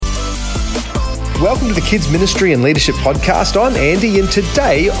Welcome to the Kids Ministry and Leadership Podcast. I'm Andy, and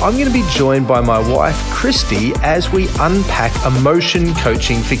today I'm going to be joined by my wife, Christie, as we unpack emotion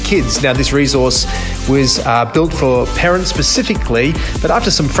coaching for kids. Now, this resource was built for parents specifically, but after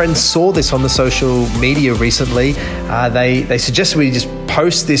some friends saw this on the social media recently, they suggested we just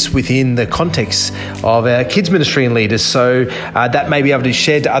post this within the context of our kids ministry and leaders, so that may be able to be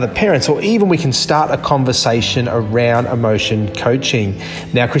shared to other parents, or even we can start a conversation around emotion coaching.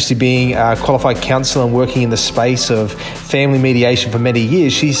 Now, Christie, being a qualified counsellor and working in the space of family mediation for many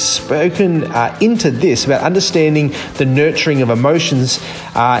years, she's spoken into this about understanding the nurturing of emotions,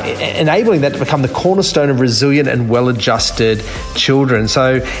 enabling that to become the cornerstone of resilient and well-adjusted children.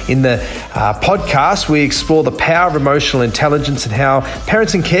 So in the podcast, we explore the power of emotional intelligence and how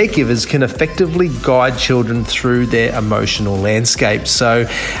parents and caregivers can effectively guide children through their emotional landscape. So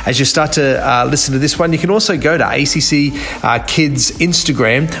as you start to listen to this one, you can also go to ACC Kids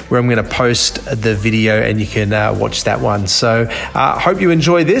Instagram, where I'm going to post the video and you can watch that one. So hope you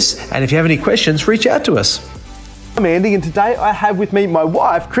enjoy this, and if you have any questions, reach out to us. I'm Andy, and today I have with me my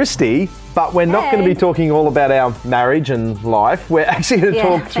wife, Christie, but we're not going to be talking all about our marriage and life. We're actually going to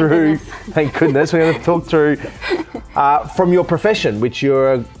talk through, thank goodness, we're going to talk through from your profession, which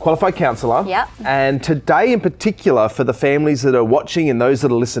you're a qualified counsellor. Yep. And today in particular, for the families that are watching and those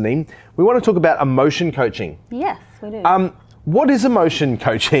that are listening, we want to talk about emotion coaching. Yes, we do. What is emotion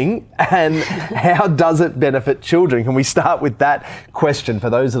coaching and how does it benefit children? Can we start with that question for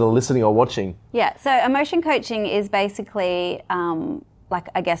those that are listening or watching? Yeah, so emotion coaching is basically a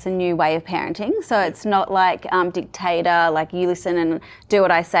new way of parenting. So it's not like dictator, like you listen and do what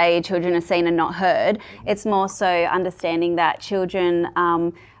I say, children are seen and not heard. It's more so understanding that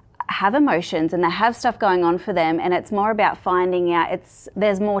children have emotions and they have stuff going on for them, and it's more about finding out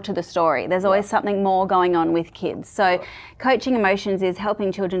there's more to the story. There's always something more going on with kids. So coaching emotions is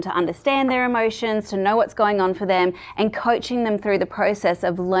helping children to understand their emotions, to know what's going on for them, and coaching them through the process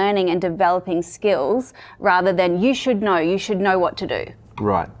of learning and developing skills rather than you should know what to do.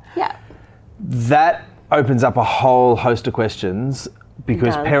 Right. Yeah. That opens up a whole host of questions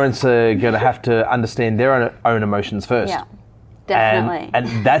because parents are going to have to understand their own emotions first. Yeah. Definitely.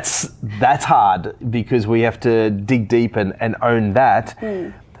 And that's hard because we have to dig deep and own that.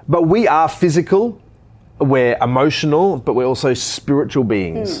 But we are physical, we're emotional, but we're also spiritual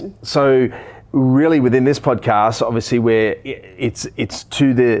beings. So really within this podcast, obviously it's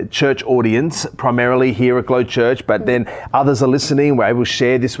to the church audience, primarily here at Glow Church, but then others are listening. We're able to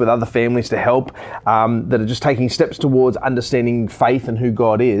share this with other families to help that are just taking steps towards understanding faith and who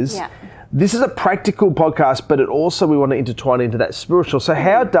God is. Yeah. This is a practical podcast, but we want to intertwine into that spiritual. So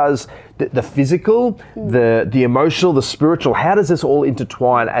how does the physical, the emotional, the spiritual, how does this all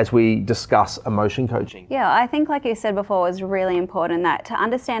intertwine as we discuss emotion coaching? Yeah, I think like you said before, it's really important that to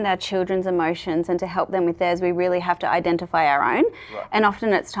understand our children's emotions and to help them with theirs, we really have to identify our own. Right. And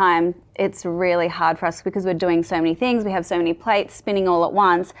often it's really hard for us because we're doing so many things. We have so many plates spinning all at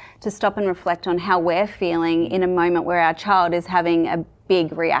once to stop and reflect on how we're feeling in a moment where our child is having a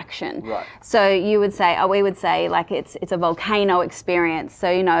big reaction. Right. So we would say like it's a volcano experience. So,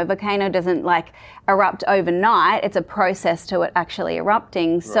 a volcano doesn't like erupt overnight. It's a process to it actually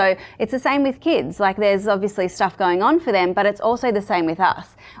erupting. Right. So it's the same with kids. Like there's obviously stuff going on for them, but it's also the same with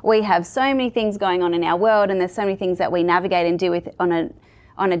us. We have so many things going on in our world, and there's so many things that we navigate and deal with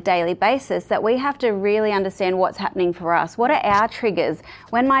on a daily basis that we have to really understand what's happening for us. What are our triggers?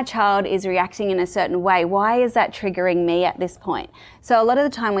 When my child is reacting in a certain way, why is that triggering me at this point? So a lot of the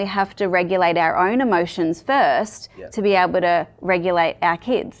time we have to regulate our own emotions first to be able to regulate our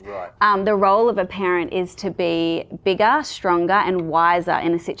kids. Right. The role of a parent is to be bigger, stronger and wiser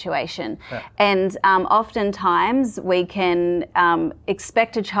in a situation. Yeah. And oftentimes we can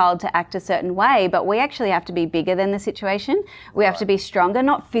expect a child to act a certain way, but we actually have to be bigger than the situation. We have to be stronger,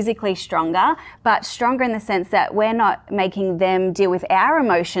 not physically stronger, but stronger in the sense that we're not making them deal with our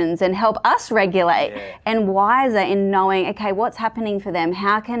emotions and help us regulate, and wiser in knowing, okay, what's happening for them?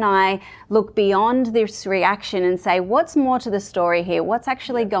 How can I look beyond this reaction and say, what's more to the story here? What's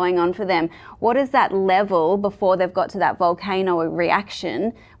actually going on for them? What is that level before they've got to that volcano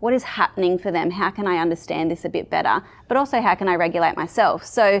reaction? What is happening for them? How can I understand this a bit better? But also, how can I regulate myself?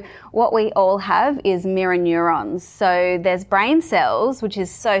 So what we all have is mirror neurons. So there's brain cells, which is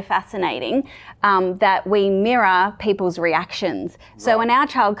so fascinating, that we mirror people's reactions. So when our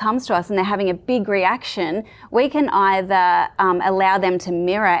child comes to us and they're having a big reaction, we can either allow them to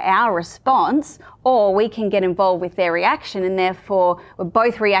mirror our response, or we can get involved with their reaction, and therefore we're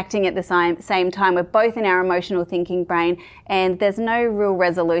both reacting at the same time. We're both in our emotional thinking brain, and there's no real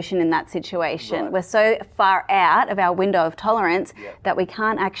resolution in that situation. Right. We're so far out of our window of tolerance that we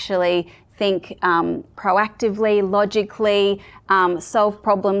can't actually think proactively, logically, solve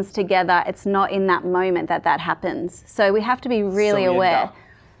problems together. It's not in that moment that happens. So we have to be really aware.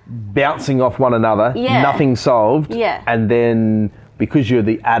 Bouncing off one another, nothing solved, and then because you're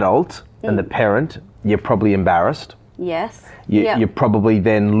the adult and the parent, you're probably embarrassed. Yes. You're probably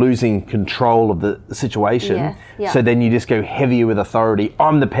then losing control of the situation. Yes. Yep. So then you just go heavier with authority.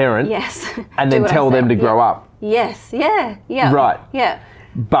 I'm the parent. Yes. And then tell them to grow up. Yes. Yeah. Yeah. Right. Yeah.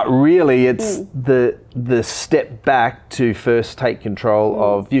 But really, it's the step back to first take control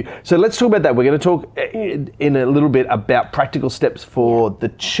of you. So let's talk about that. We're going to talk in a little bit about practical steps for the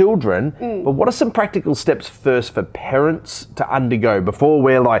children. But what are some practical steps first for parents to undergo before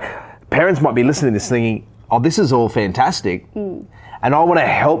we're like, parents might be listening to this thinking, oh, this is all fantastic. And I want to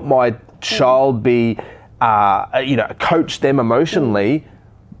help my child be, coach them emotionally.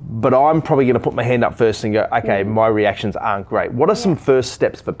 But I'm probably going to put my hand up first and go, okay, my reactions aren't great. What are some first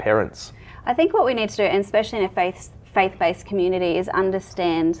steps for parents? I think what we need to do, and especially in a faith-based community, is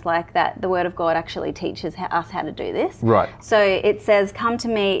understand like that the Word of God actually teaches us how to do this. Right. So it says, come to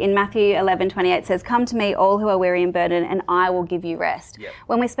me, in Matthew 11:28, it says, come to me all who are weary and burdened, and I will give you rest. Yep.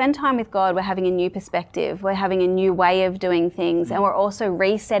 When we spend time with God, we're having a new perspective, we're having a new way of doing things, and we're also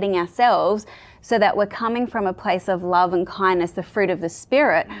resetting ourselves so that we're coming from a place of love and kindness, the fruit of the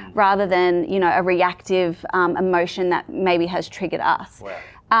Spirit, rather than, a reactive emotion that maybe has triggered us.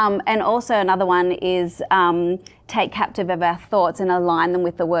 Wow. And also another one is take captive of our thoughts and align them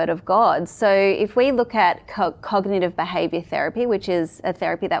with the Word of God. So if we look at cognitive behaviour therapy, which is a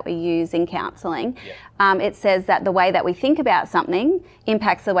therapy that we use in counselling, it says that the way that we think about something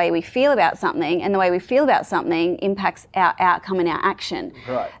impacts the way we feel about something, and the way we feel about something impacts our outcome and our action.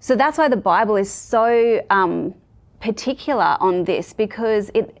 Right. So that's why the Bible is so particular on this,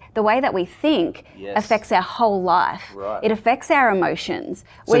 because the way that we think affects our whole life. Right. It affects our emotions.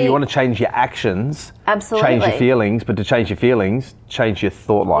 So you want to change your actions, absolutely, change your feelings, but to change your feelings, change your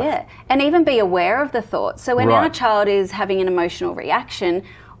thought life. Yeah, and even be aware of the thoughts. So when our child is having an emotional reaction,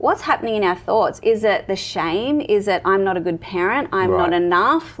 what's happening in our thoughts? Is it the shame? Is it I'm not a good parent? I'm not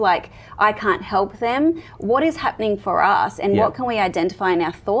enough? Like I can't help them? What is happening for us, and what can we identify in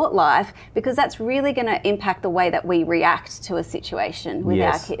our thought life? Because that's really going to impact the way that we react to a situation with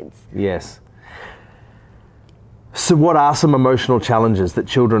our kids. Yes. So what are some emotional challenges that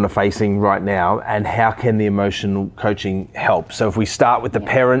children are facing right now, and how can the emotional coaching help? So if we start with the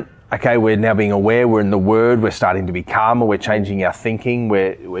parent, okay, we're now being aware, we're in the Word, we're starting to be calmer, we're changing our thinking,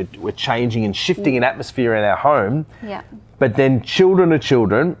 we're changing and shifting an atmosphere in our home. Yeah. But then children are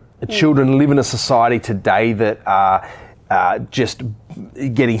children. Children live in a society today that are just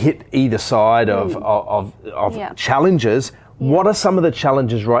getting hit either side of challenges. What are some of the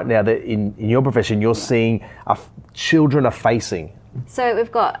challenges right now that in your profession you're seeing children are facing? So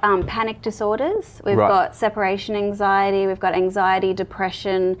we've got panic disorders, we've got separation anxiety, we've got anxiety,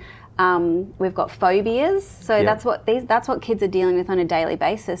 depression, we've got phobias. So that's what kids are dealing with on a daily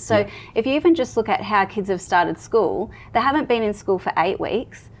basis. So if you even just look at how kids have started school, they haven't been in school for 8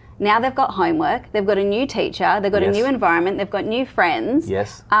 weeks. Now they've got homework, they've got a new teacher, they've got a new environment, they've got new friends.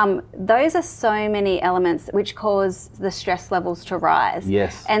 Yes. Those are so many elements which cause the stress levels to rise.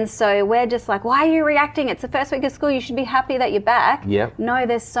 Yes. And so we're just like, why are you reacting? It's the first week of school, you should be happy that you're back. Yep. No,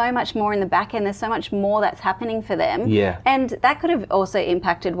 there's so much more in the back end, there's so much more that's happening for them. Yeah. And that could have also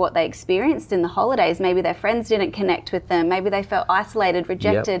impacted what they experienced in the holidays. Maybe their friends didn't connect with them, maybe they felt isolated,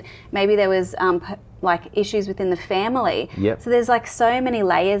 rejected, maybe there was like issues within the family. Yep. So there's like so many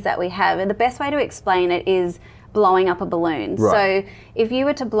layers that we have, and the best way to explain it is blowing up a balloon. Right. So if you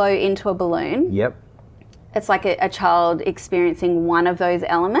were to blow into a balloon, it's like a child experiencing one of those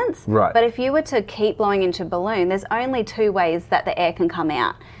elements. Right. But if you were to keep blowing into a balloon, there's only 2 ways that the air can come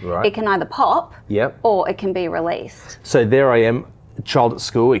out. Right. It can either pop or it can be released. So there I am, child at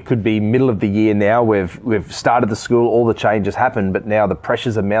school. It could be middle of the year now. We've started the school, all the changes happen, but now the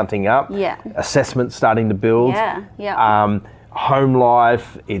pressures are mounting up. Yeah. Assessment's starting to build. Yeah. Home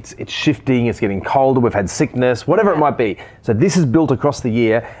life, it's shifting, it's getting colder, we've had sickness, whatever it might be. So this is built across the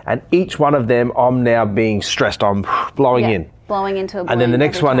year, and each one of them I'm now being stressed, I'm blowing in. Blowing into a balloon. And then the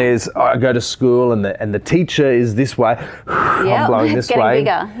next one is I go to school and the teacher is this way, I'm blowing this way. It's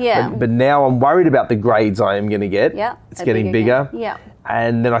getting bigger, yeah. But now I'm worried about the grades I am going to get. Yeah. It's getting bigger. Yeah.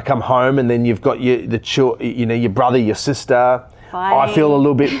 And then I come home and then you've got your brother, your sister. Fighting. I feel a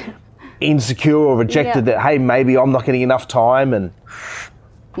little bit insecure or rejected that, hey, maybe I'm not getting enough time, and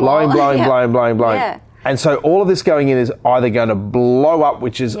blowing. Yeah. And so all of this going in is either going to blow up,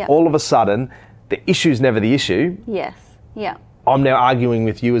 which is all of a sudden, the issue's never the issue. Yes. Yeah. I'm now arguing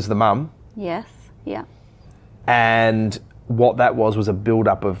with you as the mum. Yes. Yeah. And what that was a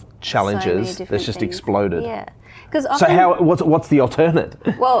build-up of challenges that's just exploded. Yeah. So what's the alternate?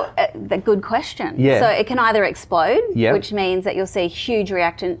 Well, the good question. Yeah. So it can either explode, Yep. which means that you'll see huge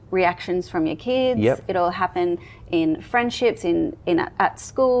reactions from your kids. Yep. It'll happen in friendships, at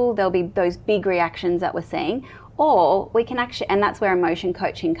school. There'll be those big reactions that we're seeing. Or we can actually, and that's where emotion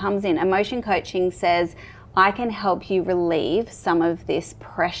coaching comes in. Emotion coaching says, I can help you relieve some of this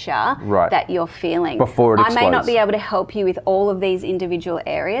pressure that you're feeling. Before it explodes. I may not be able to help you with all of these individual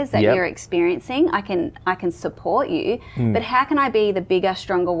areas that you're experiencing. I can support you, but how can I be the bigger,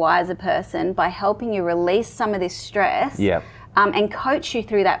 stronger, wiser person by helping you release some of this stress? And coach you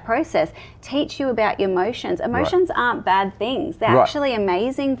through that process, teach you about your emotions. Emotions aren't bad things. They're actually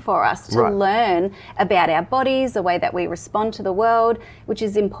amazing for us to learn about our bodies, the way that we respond to the world, which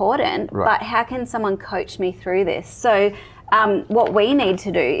is important. But how can someone coach me through this? So what we need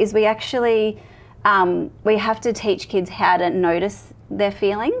to do is we actually, we have to teach kids how to notice their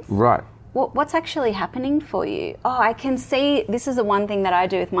feelings. Right. What's actually happening for you? Oh, I can see, this is the one thing that I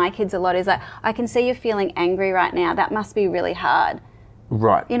do with my kids a lot, is like, I can see you're feeling angry right now. That must be really hard.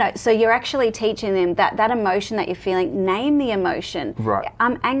 Right. You know, so you're actually teaching them that emotion that you're feeling, name the emotion. Right.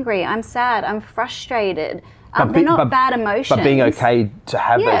 I'm angry, I'm sad, I'm frustrated. They're not bad emotions. But being okay to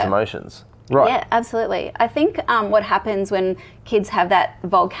have those emotions. Right. Yeah, absolutely. I think what happens when kids have that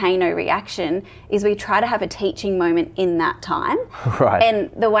volcano reaction is we try to have a teaching moment in that time. Right.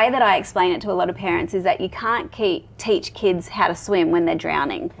 And the way that I explain it to a lot of parents is that you can't teach kids how to swim when they're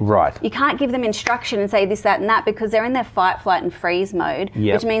drowning. Right. You can't give them instruction and say this, that and that, because they're in their fight, flight and freeze mode,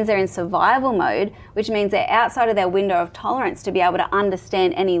 which means they're in survival mode, which means they're outside of their window of tolerance to be able to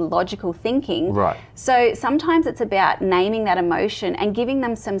understand any logical thinking. Right. So sometimes it's about naming that emotion and giving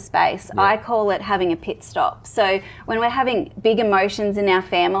them some space. I call it having a pit stop. So when we're having big emotions in our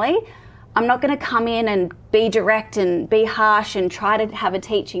family, I'm not going to come in and be direct and be harsh and try to have a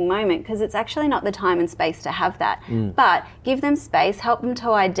teaching moment, because it's actually not the time and space to have that. But give them space, help them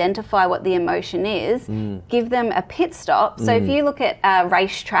to identify what the emotion is, give them a pit stop. So if you look at a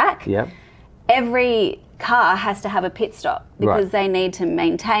racetrack, every car has to have a pit stop because they need to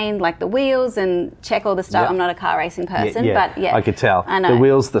maintain like the wheels and check all the stuff. I'm not a car racing person, but I could tell. I know. The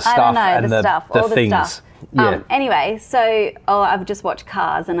wheels, the stuff, and the stuff, the all the things. stuff. Anyway, so I've just watched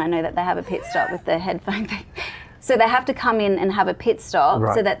Cars and I know that they have a pit stop with the headphone thing. So they have to come in and have a pit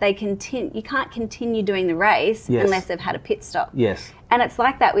stop so that they continue. You can't continue doing the race unless they've had a pit stop. Yes. And it's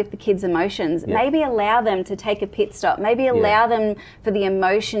like that with the kids' emotions. Maybe allow them to take a pit stop. Maybe allow them for the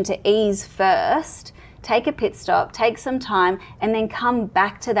emotion to ease first. Take a pit stop, take some time, and then come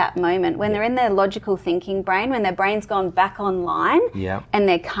back to that moment when they're in their logical thinking brain, when their brain's gone back online and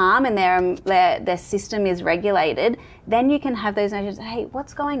they're calm and their system is regulated. Then you can have those notions, hey,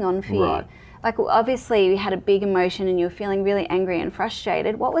 what's going on for you? Like, obviously you had a big emotion and you were feeling really angry and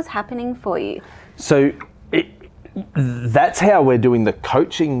frustrated. What was happening for you? So that's how we're doing the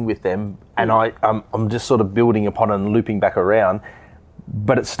coaching with them, and I'm just sort of building upon and looping back around.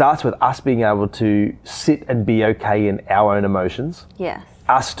 But it starts with us being able to sit and be okay in our own emotions. Yes.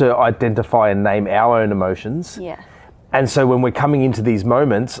 Us to identify and name our own emotions. Yes. And so when we're coming into these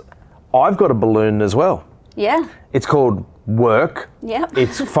moments, I've got a balloon as well. Yeah. It's called work. Yep.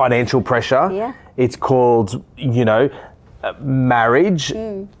 It's financial pressure. Yeah. It's called, marriage,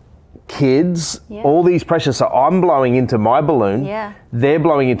 kids, all these pressures. So I'm blowing into my balloon. Yeah. They're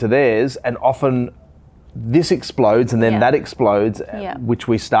blowing into theirs, and often this explodes and then that explodes, which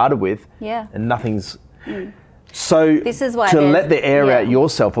we started with, and nothing's... So this is why to let the air out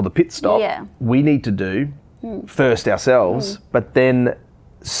yourself, or the pit stop, we need to do first ourselves, but then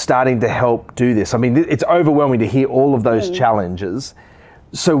starting to help do this. I mean, it's overwhelming to hear all of those challenges.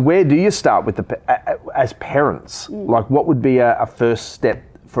 So where do you start with as parents? Like, what would be a first step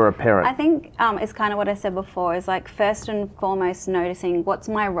for a parent? I think it's kind of what I said before, is like first and foremost noticing what's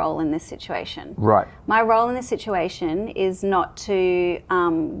my role in this situation. Right. My role in this situation is not to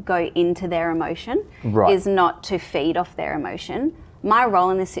go into their emotion, is not to feed off their emotion. My role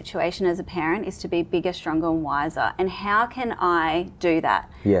in this situation as a parent is to be bigger, stronger and wiser. And how can I do that?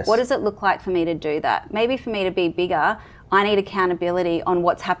 Yes. What does it look like for me to do that? Maybe for me to be bigger, I need accountability on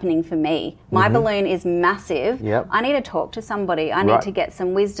what's happening for me. My balloon is massive. Yep. I need to talk to somebody. I need to get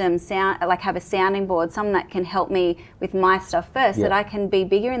some wisdom, have a sounding board, someone that can help me with my stuff first, that I can be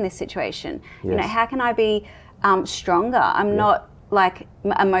bigger in this situation. Yes. How can I be stronger? I'm not like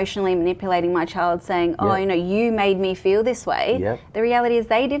emotionally manipulating my child, saying, you made me feel this way. Yep. The reality is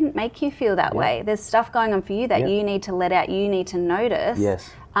they didn't make you feel that way. There's stuff going on for you that you need to let out, you need to notice,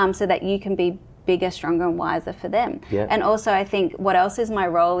 so that you can be bigger, stronger and wiser for them. And also I think what else is my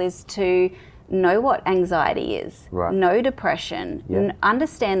role is to know what anxiety is, know depression,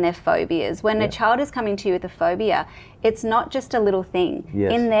 understand their phobias. When a child is coming to you with a phobia, it's not just a little thing.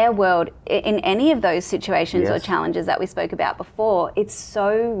 In their world, in any of those situations or challenges that we spoke about before, it's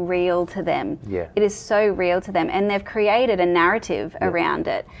so real to them. It is so real to them, and they've created a narrative around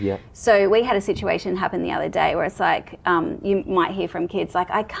it. So we had a situation happen the other day where it's like, you might hear from kids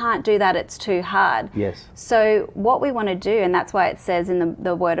like, I can't do that, it's too hard. So what we want to do, and that's why it says in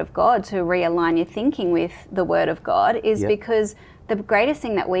the Word of God to realign your thinking with the Word of God, is because the greatest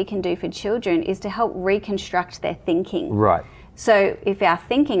thing that we can do for children is to help reconstruct their thinking. So if our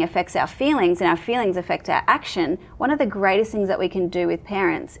thinking affects our feelings and our feelings affect our action, one of the greatest things that we can do with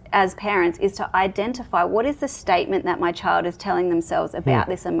parents, as parents, is to identify what is the statement that my child is telling themselves about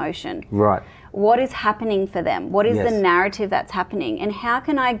this emotion. What is happening for them? What is the narrative that's happening? And how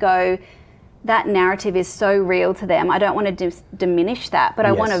can I go, that narrative is so real to them, I don't want to diminish that, but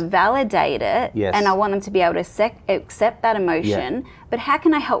I want to validate it, and I want them to be able to accept that emotion, but how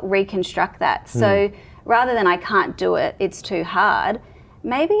can I help reconstruct that? So rather than I can't do it, it's too hard,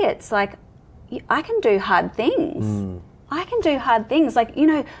 maybe it's like, I can do hard things. I can do hard things. Like, you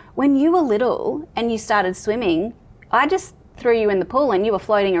know, when you were little and you started swimming, I just threw you in the pool and you were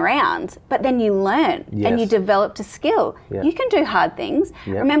floating around, but then you learned and you developed a skill. You can do hard things.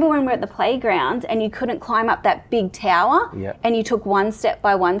 Remember when we were at the playground and you couldn't climb up that big tower and you took one step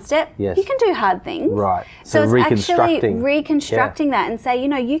by one step? You can do hard things. So it's actually reconstructing that and say, you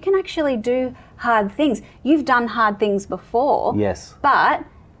know, you can actually do hard things. You've done hard things before. But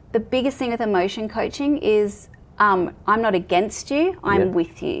the biggest thing with emotion coaching is I'm not against you, I'm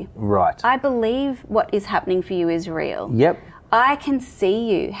with you. I believe what is happening for you is real. I can see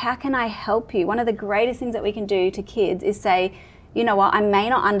you. How can I help you? One of the greatest things that we can do to kids is say, you know what, I may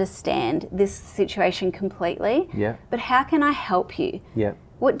not understand this situation completely, but how can I help you?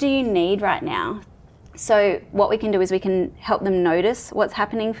 What do you need right now? So what we can do is we can help them notice what's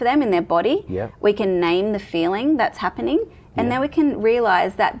happening for them in their body. We can name the feeling that's happening. And then we can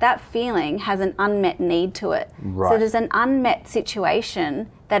realise that that feeling has an unmet need to it. So there's an unmet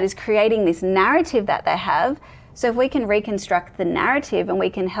situation that is creating this narrative that they have. So if we can reconstruct the narrative and we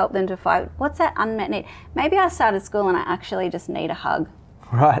can help them to find, what's that unmet need? Maybe I started school and I actually just need a hug.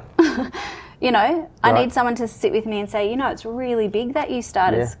 You know, I need someone to sit with me and say, you know, it's really big that you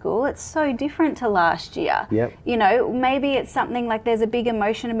started school. It's so different to last year. You know, maybe it's something like there's a big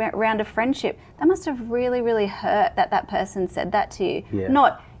emotion around a friendship. That must have really, really hurt that person said that to you.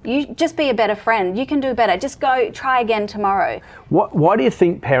 Not, you just be a better friend. You can do better. Just go try again tomorrow. Why do you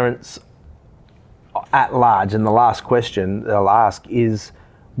think parents at large, and the last question they'll ask is,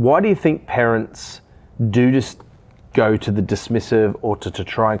 why do you think parents do just go to the dismissive or to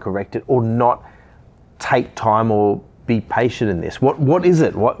try and correct it, or not take time or be patient in this? What is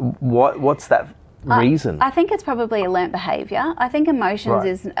it? What's that reason? I think it's probably a learnt behaviour. I think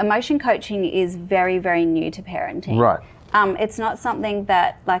emotion coaching is very, very new to parenting. It's not something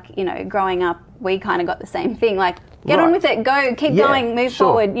that, like, you know, growing up we kind of got the same thing, like, get on with it, go, keep going, move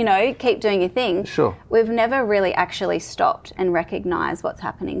forward, you know, keep doing your thing. We've never really actually stopped and recognised what's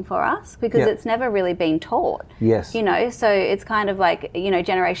happening for us because it's never really been taught. You know, so it's kind of like, you know,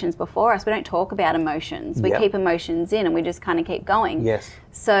 generations before us, we don't talk about emotions. We keep emotions in and we just kind of keep going.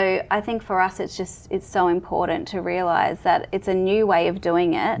 So I think for us it's so important to realise that it's a new way of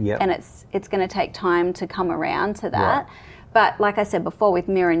doing it and it's going to take time to come around to that. But like I said before, with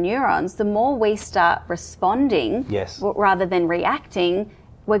mirror neurons, the more we start responding rather than reacting,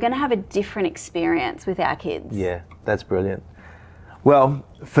 we're going to have a different experience with our kids. That's brilliant. Well,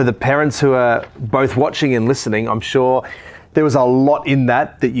 for the parents who are both watching and listening, I'm sure there was a lot in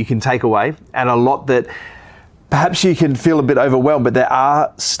that you can take away, and a lot that perhaps you can feel a bit overwhelmed, but there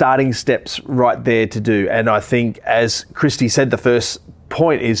are starting steps right there to do. And I think, as Christie said, the first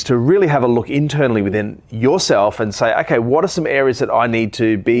point is to really have a look internally within yourself and say, okay, what are some areas that I need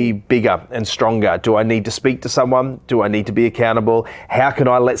to be bigger and stronger? Do I need to speak to someone? Do I need to be accountable? How can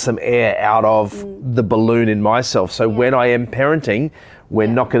I let some air out of the balloon in myself? So when I am parenting, we're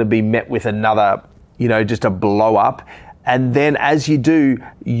not going to be met with another, you know, just a blow up. And then as you do,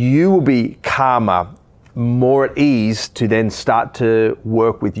 you will be calmer, more at ease to then start to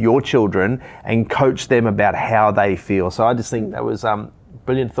work with your children and coach them about how they feel. So I just think that was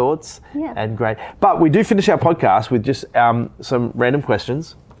brilliant thoughts and great. But we do finish our podcast with just some random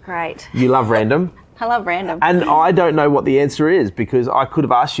questions. Great. You love random. I love random. And I don't know what the answer is because I could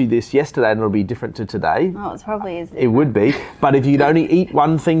have asked you this yesterday and it'll be different to today. Oh, it probably is different. It would be. But if you'd only eat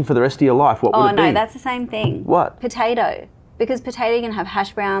one thing for the rest of your life, what would it be? Oh, no, that's the same thing. What? Potato. Because potato, you can have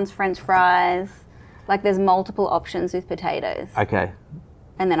hash browns, French fries. Like, there's multiple options with potatoes. Okay.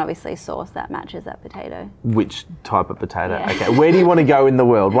 And then obviously sauce that matches that potato. Which type of potato? Yeah. Okay. Where do you want to go in the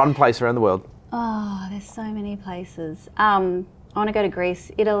world? One place around the world. Oh, there's so many places. I want to go to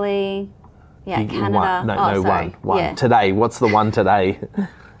Greece, Italy, Canada. One. Yeah. Today, what's the one today?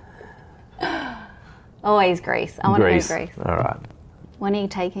 Always Greece. I want to go to Greece. All right. When are you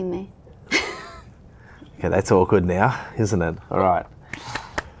taking me? Okay, that's awkward now, isn't it? All right.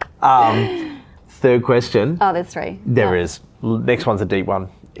 Third question. Oh, there's 3. There is. Next one's a deep one.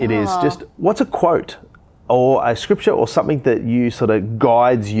 It is just, what's a quote or a scripture or something that you sort of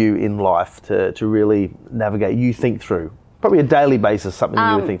guides you in life to really navigate, you think through? Probably a daily basis, something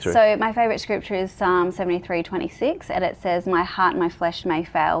you would think through. So my favourite scripture is Psalm 73:26, and it says, "My heart and my flesh may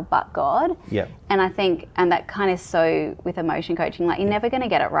fail, but God." Yeah. And I think, and that kind of so with emotion coaching, like you're never going to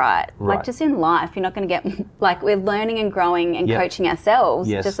get it right. Like just in life, you're not going to get, like we're learning and growing and coaching ourselves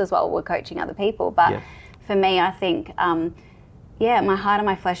just as well we're coaching other people. But for me, I think, my heart and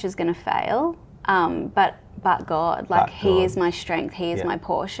my flesh is going to fail, but God, like He is my strength, He is my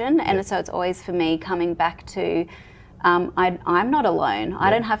portion. And so it's always for me coming back to, I'm not alone. I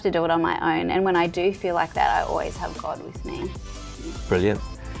don't have to do it on my own. And when I do feel like that, I always have God with me. Brilliant.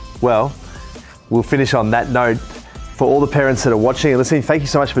 Well, we'll finish on that note. For all the parents that are watching and listening, thank you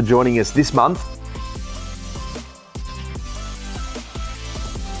so much for joining us this month.